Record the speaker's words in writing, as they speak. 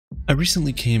I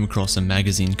recently came across a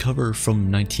magazine cover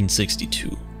from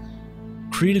 1962.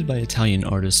 Created by Italian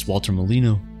artist Walter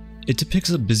Molino, it depicts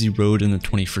a busy road in the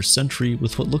 21st century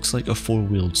with what looks like a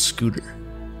four-wheeled scooter.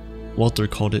 Walter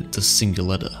called it the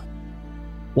Singoletta.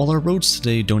 While our roads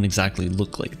today don't exactly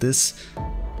look like this,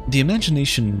 the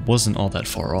imagination wasn't all that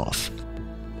far off.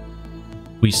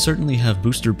 We certainly have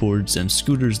booster boards and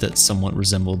scooters that somewhat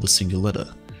resemble the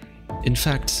Singoletta. In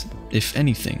fact, if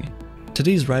anything,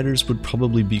 today's riders would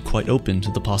probably be quite open to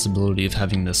the possibility of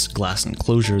having this glass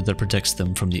enclosure that protects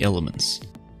them from the elements.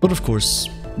 But of course,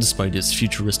 despite its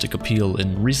futuristic appeal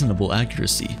and reasonable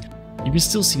accuracy, you can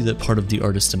still see that part of the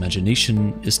artist's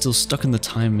imagination is still stuck in the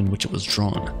time in which it was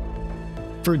drawn.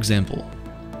 For example,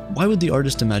 why would the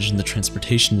artist imagine the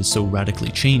transportation is so radically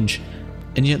change,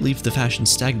 and yet leave the fashion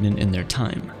stagnant in their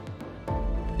time?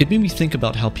 It made me think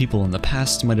about how people in the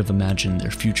past might have imagined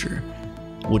their future,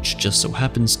 which just so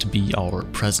happens to be our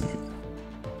present.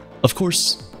 Of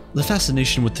course, the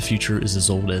fascination with the future is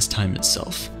as old as time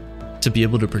itself. To be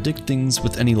able to predict things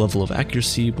with any level of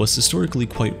accuracy was historically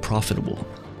quite profitable.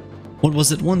 What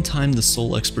was at one time the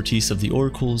sole expertise of the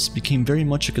oracles became very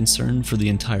much a concern for the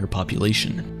entire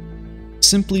population.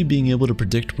 Simply being able to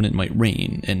predict when it might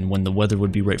rain and when the weather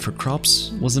would be right for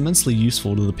crops was immensely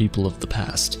useful to the people of the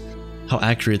past. How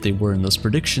accurate they were in those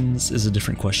predictions is a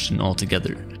different question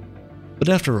altogether. But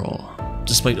after all,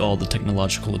 despite all the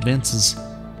technological advances,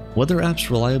 weather apps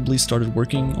reliably started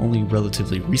working only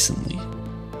relatively recently.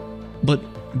 But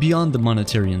beyond the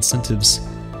monetary incentives,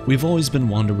 we've always been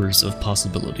wanderers of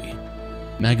possibility.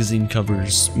 Magazine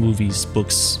covers, movies,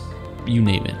 books, you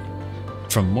name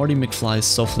it. From Marty McFly's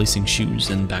self-lacing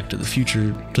shoes in Back to the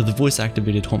Future to the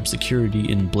voice-activated home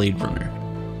security in Blade Runner.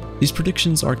 These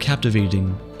predictions are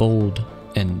captivating, bold,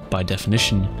 and, by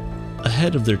definition,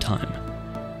 ahead of their time.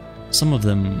 Some of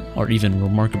them are even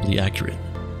remarkably accurate.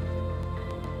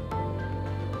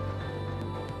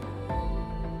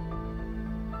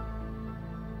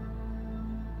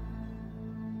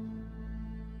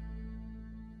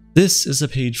 This is a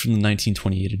page from the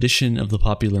 1928 edition of the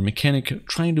Popular Mechanic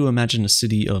trying to imagine a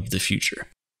city of the future.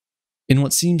 In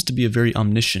what seems to be a very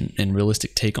omniscient and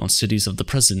realistic take on cities of the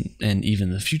present and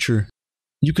even the future,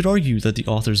 you could argue that the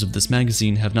authors of this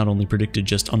magazine have not only predicted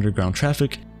just underground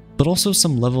traffic, but also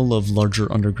some level of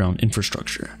larger underground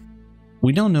infrastructure.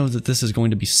 We now know that this is going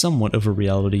to be somewhat of a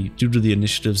reality due to the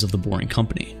initiatives of the Boring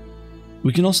Company.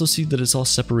 We can also see that it's all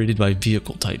separated by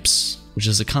vehicle types, which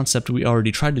is a concept we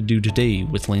already tried to do today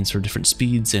with lanes for different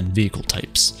speeds and vehicle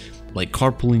types, like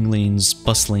carpooling lanes,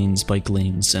 bus lanes, bike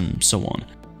lanes, and so on.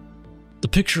 The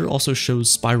picture also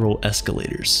shows spiral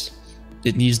escalators.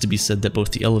 It needs to be said that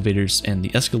both the elevators and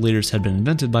the escalators had been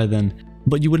invented by then,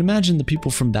 but you would imagine the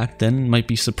people from back then might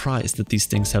be surprised that these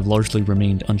things have largely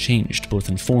remained unchanged both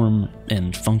in form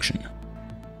and function.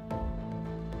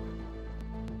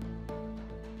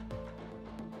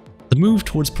 The move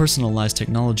towards personalized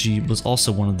technology was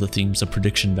also one of the themes of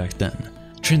prediction back then.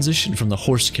 Transition from the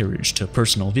horse carriage to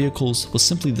personal vehicles was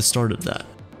simply the start of that.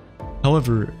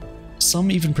 However, some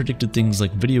even predicted things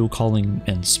like video calling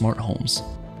and smart homes.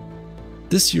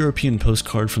 This European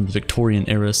postcard from the Victorian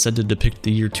era said to depict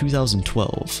the year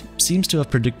 2012 seems to have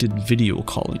predicted video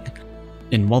calling,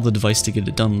 and while the device to get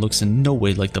it done looks in no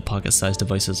way like the pocket-sized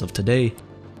devices of today,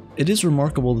 it is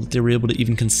remarkable that they were able to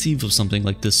even conceive of something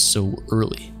like this so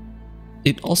early.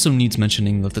 It also needs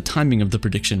mentioning that the timing of the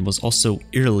prediction was also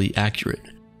eerily accurate.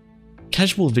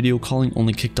 Casual video calling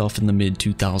only kicked off in the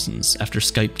mid-2000s after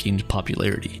Skype gained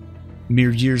popularity,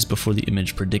 mere years before the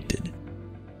image predicted.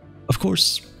 Of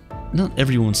course, not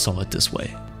everyone saw it this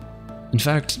way. In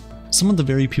fact, some of the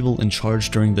very people in charge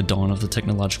during the dawn of the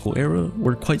technological era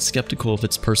were quite skeptical of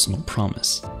its personal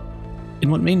promise. In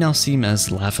what may now seem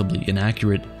as laughably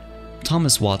inaccurate,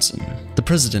 Thomas Watson, the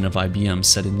president of IBM,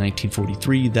 said in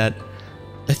 1943 that,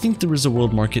 "I think there is a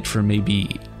world market for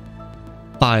maybe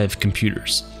 5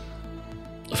 computers."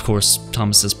 Of course,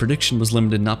 Thomas's prediction was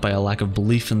limited not by a lack of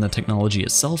belief in the technology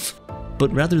itself,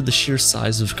 but rather the sheer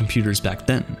size of computers back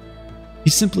then. He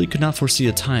simply could not foresee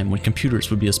a time when computers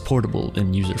would be as portable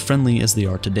and user-friendly as they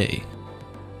are today.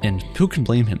 And who can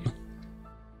blame him?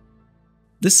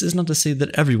 This is not to say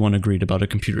that everyone agreed about a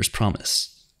computer's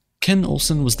promise. Ken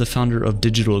Olsen was the founder of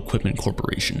Digital Equipment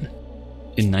Corporation.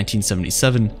 In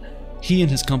 1977, he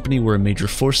and his company were a major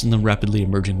force in the rapidly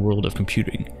emerging world of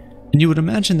computing, and you would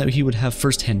imagine that he would have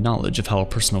first-hand knowledge of how a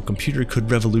personal computer could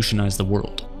revolutionize the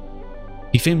world.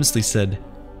 He famously said,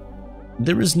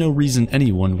 "There is no reason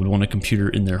anyone would want a computer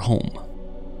in their home."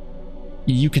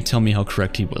 You can tell me how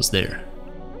correct he was there.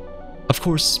 Of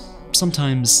course,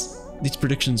 sometimes these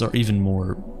predictions are even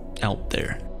more out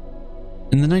there.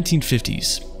 In the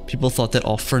 1950s, people thought that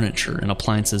all furniture and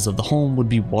appliances of the home would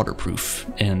be waterproof,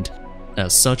 and,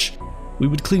 as such, we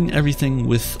would clean everything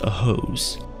with a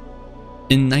hose.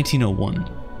 In 1901,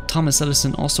 Thomas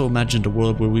Edison also imagined a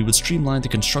world where we would streamline the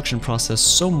construction process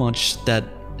so much that,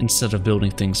 instead of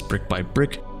building things brick by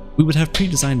brick, we would have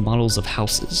pre-designed models of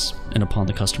houses, and upon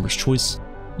the customer's choice,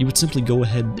 you would simply go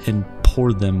ahead and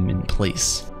pour them in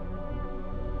place.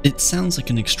 It sounds like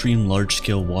an extreme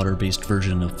large-scale water-based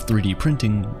version of 3D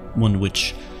printing, one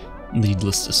which,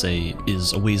 needless to say,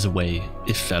 is a ways away,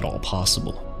 if at all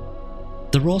possible.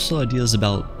 There were also ideas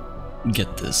about,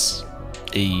 get this,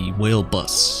 a whale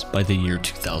bus by the year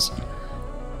 2000.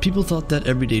 People thought that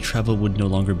everyday travel would no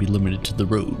longer be limited to the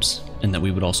roads, and that we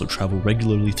would also travel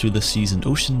regularly through the seas and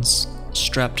oceans,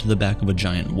 strapped to the back of a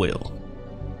giant whale.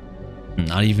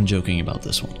 Not even joking about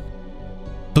this one.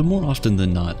 But more often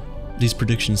than not, these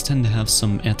predictions tend to have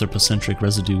some anthropocentric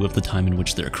residue of the time in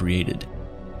which they're created.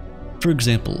 For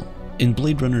example, in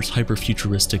Blade Runner's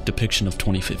hyper-futuristic depiction of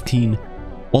 2015,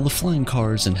 while the flying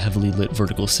cars and heavily lit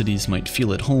vertical cities might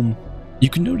feel at home, you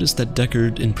can notice that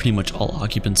Deckard and pretty much all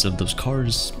occupants of those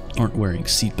cars aren't wearing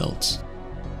seatbelts.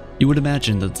 You would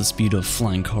imagine that the speed of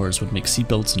flying cars would make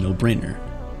seatbelts a no-brainer,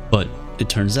 but it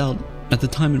turns out, at the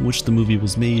time in which the movie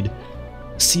was made,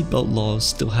 seatbelt laws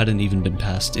still hadn't even been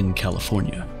passed in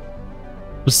California.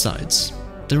 Besides,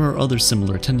 there are other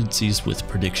similar tendencies with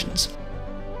predictions.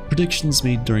 Predictions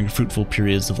made during fruitful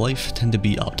periods of life tend to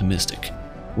be optimistic,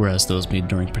 whereas those made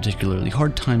during particularly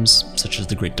hard times, such as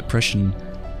the Great Depression,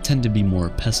 tend to be more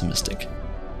pessimistic.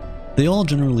 They all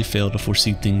generally fail to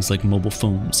foresee things like mobile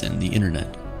phones and the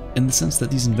internet, in the sense that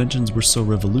these inventions were so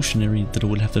revolutionary that it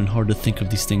would have been hard to think of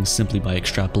these things simply by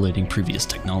extrapolating previous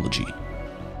technology.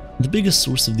 The biggest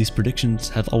source of these predictions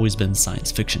have always been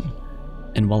science fiction,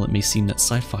 and while it may seem that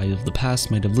sci-fi of the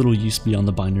past might have little use beyond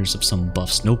the binders of some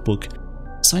buff's notebook,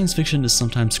 science fiction is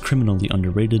sometimes criminally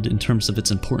underrated in terms of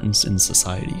its importance in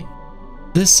society.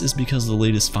 This is because the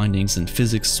latest findings in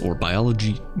physics or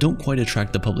biology don't quite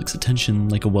attract the public's attention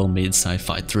like a well-made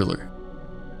sci-fi thriller.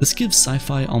 This gives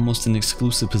sci-fi almost an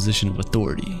exclusive position of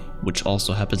authority, which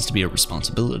also happens to be a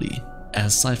responsibility,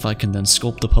 as sci-fi can then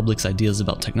sculpt the public's ideas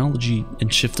about technology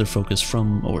and shift their focus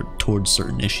from or towards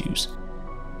certain issues.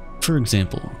 For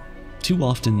example, too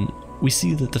often, we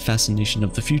see that the fascination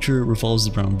of the future revolves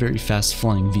around very fast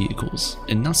flying vehicles,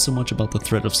 and not so much about the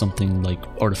threat of something like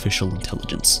artificial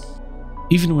intelligence.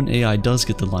 Even when AI does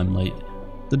get the limelight,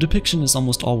 the depiction is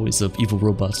almost always of evil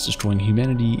robots destroying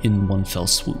humanity in one fell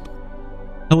swoop.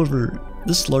 However,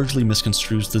 this largely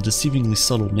misconstrues the deceivingly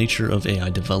subtle nature of AI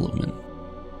development.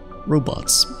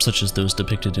 Robots, such as those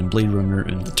depicted in Blade Runner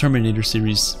and the Terminator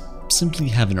series, simply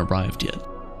haven't arrived yet.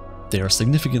 They are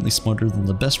significantly smarter than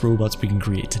the best robots we can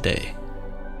create today.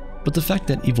 But the fact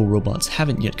that evil robots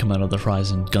haven't yet come out of the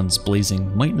horizon guns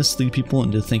blazing might mislead people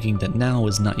into thinking that now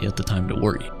is not yet the time to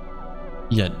worry.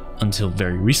 Yet, until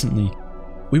very recently,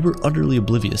 we were utterly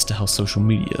oblivious to how social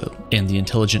media and the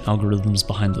intelligent algorithms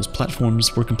behind those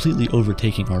platforms were completely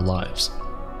overtaking our lives.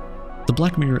 The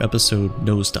Black Mirror episode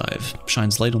Nosedive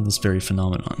shines light on this very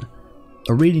phenomenon,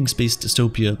 a ratings-based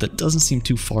dystopia that doesn't seem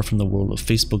too far from the world of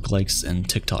Facebook likes and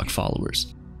TikTok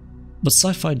followers. But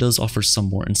sci-fi does offer some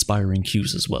more inspiring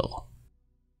cues as well.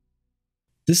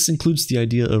 This includes the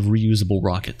idea of reusable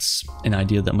rockets, an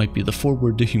idea that might be the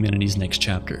foreword to humanity's next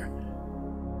chapter.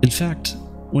 In fact,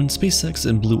 when SpaceX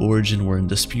and Blue Origin were in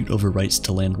dispute over rights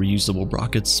to land reusable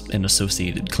rockets and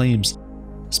associated claims,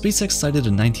 SpaceX cited a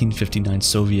 1959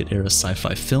 Soviet-era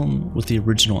sci-fi film with the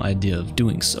original idea of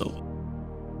doing so.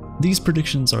 These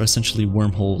predictions are essentially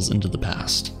wormholes into the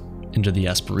past, into the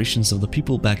aspirations of the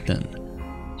people back then,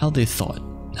 how they thought,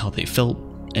 how they felt,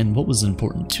 and what was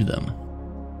important to them.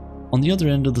 On the other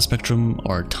end of the spectrum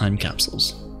are time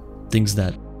capsules, things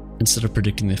that, instead of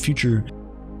predicting the future,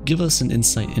 give us an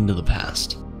insight into the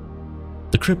past.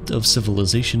 The Crypt of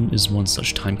Civilization is one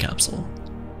such time capsule.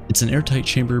 It's an airtight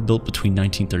chamber built between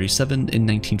 1937 and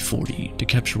 1940 to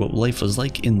capture what life was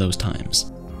like in those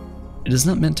times. It is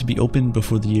not meant to be opened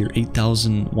before the year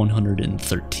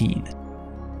 8113.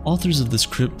 Authors of this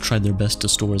crypt tried their best to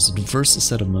store as diverse a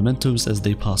set of mementos as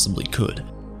they possibly could.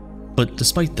 But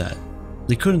despite that,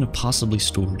 they couldn't have possibly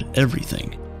stored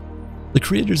everything. The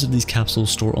creators of these capsules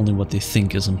store only what they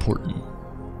think is important.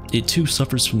 It too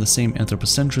suffers from the same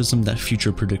anthropocentrism that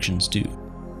future predictions do.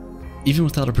 Even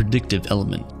without a predictive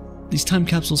element, these time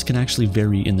capsules can actually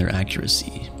vary in their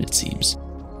accuracy, it seems.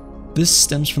 This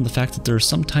stems from the fact that there are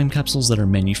some time capsules that are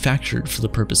manufactured for the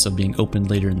purpose of being opened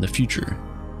later in the future.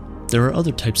 There are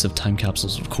other types of time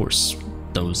capsules, of course,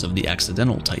 those of the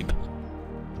accidental type.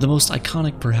 The most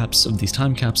iconic, perhaps, of these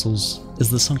time capsules is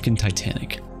the sunken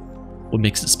Titanic. What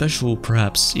makes it special,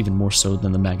 perhaps even more so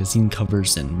than the magazine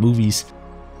covers and movies,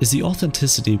 is the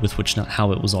authenticity with which not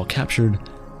how it was all captured,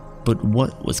 but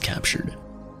what was captured.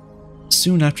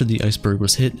 Soon after the iceberg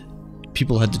was hit,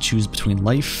 people had to choose between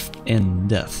life and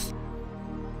death.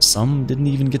 Some didn't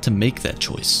even get to make that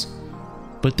choice,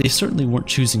 but they certainly weren't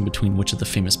choosing between which of the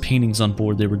famous paintings on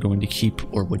board they were going to keep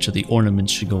or which of the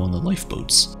ornaments should go on the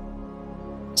lifeboats.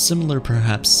 Similar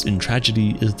perhaps in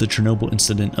tragedy is the Chernobyl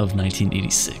incident of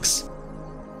 1986.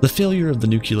 The failure of the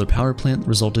nuclear power plant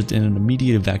resulted in an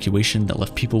immediate evacuation that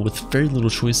left people with very little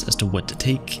choice as to what to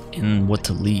take and what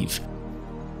to leave.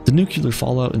 The nuclear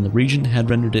fallout in the region had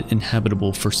rendered it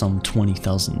inhabitable for some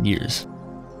 20,000 years.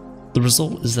 The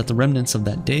result is that the remnants of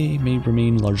that day may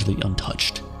remain largely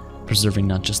untouched, preserving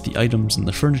not just the items and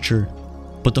the furniture,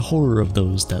 but the horror of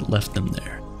those that left them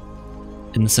there.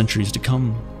 In the centuries to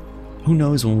come, who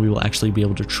knows when we will actually be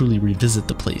able to truly revisit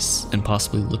the place and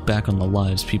possibly look back on the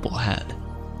lives people had.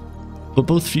 But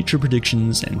both future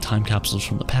predictions and time capsules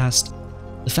from the past,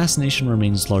 the fascination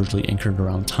remains largely anchored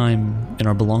around time and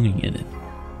our belonging in it.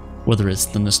 Whether it's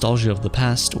the nostalgia of the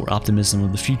past or optimism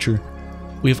of the future,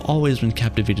 we have always been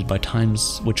captivated by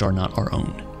times which are not our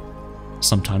own.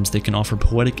 Sometimes they can offer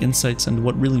poetic insights into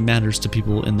what really matters to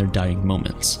people in their dying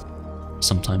moments.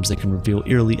 Sometimes they can reveal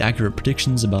eerily accurate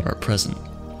predictions about our present.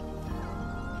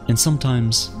 And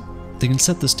sometimes, they can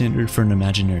set the standard for an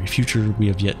imaginary future we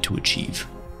have yet to achieve.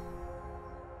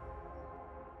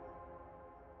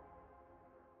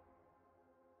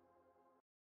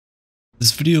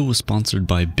 This video was sponsored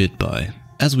by BitBuy.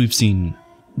 As we've seen,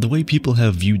 the way people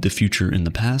have viewed the future in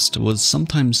the past was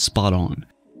sometimes spot on,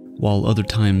 while other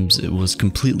times it was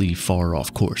completely far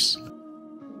off course.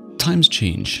 Times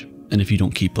change, and if you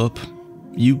don't keep up,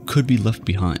 you could be left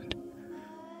behind.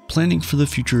 Planning for the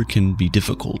future can be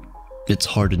difficult. It's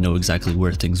hard to know exactly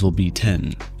where things will be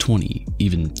 10, 20,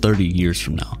 even 30 years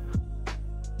from now.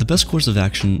 The best course of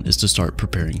action is to start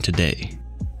preparing today,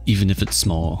 even if it's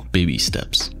small, baby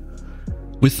steps.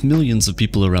 With millions of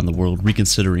people around the world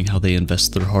reconsidering how they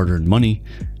invest their hard-earned money,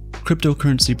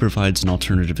 cryptocurrency provides an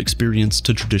alternative experience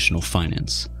to traditional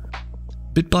finance.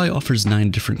 BitBuy offers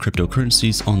 9 different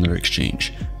cryptocurrencies on their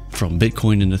exchange, from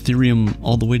Bitcoin and Ethereum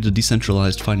all the way to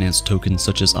decentralized finance tokens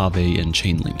such as Aave and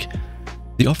Chainlink.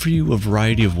 They offer you a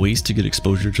variety of ways to get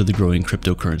exposure to the growing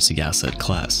cryptocurrency asset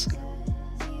class.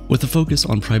 With a focus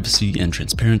on privacy and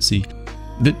transparency,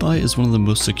 BitBuy is one of the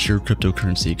most secure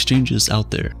cryptocurrency exchanges out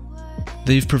there.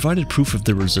 They've provided proof of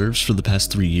their reserves for the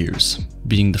past 3 years,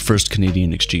 being the first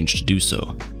Canadian exchange to do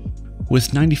so.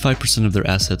 With 95% of their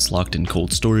assets locked in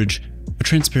cold storage, a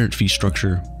transparent fee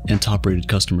structure, and top-rated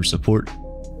customer support,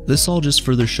 this all just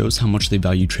further shows how much they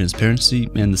value transparency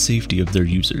and the safety of their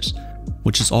users,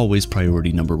 which is always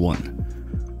priority number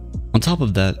 1. On top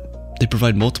of that, they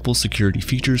provide multiple security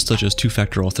features such as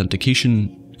 2-factor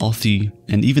authentication, Authy,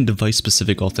 and even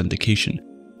device-specific authentication,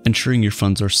 ensuring your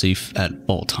funds are safe at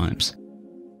all times.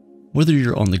 Whether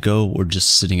you're on the go or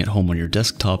just sitting at home on your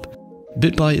desktop,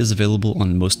 BitBuy is available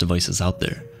on most devices out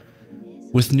there.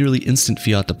 With nearly instant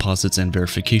fiat deposits and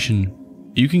verification,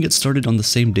 you can get started on the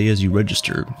same day as you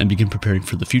register and begin preparing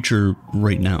for the future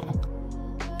right now.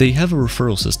 They have a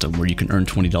referral system where you can earn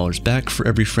 $20 back for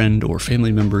every friend or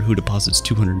family member who deposits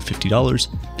 $250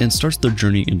 and starts their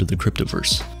journey into the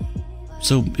cryptoverse.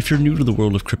 So if you're new to the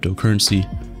world of cryptocurrency,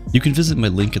 you can visit my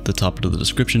link at the top of the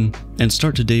description and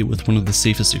start today with one of the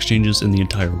safest exchanges in the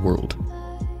entire world.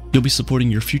 You'll be supporting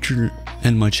your future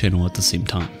and my channel at the same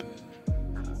time.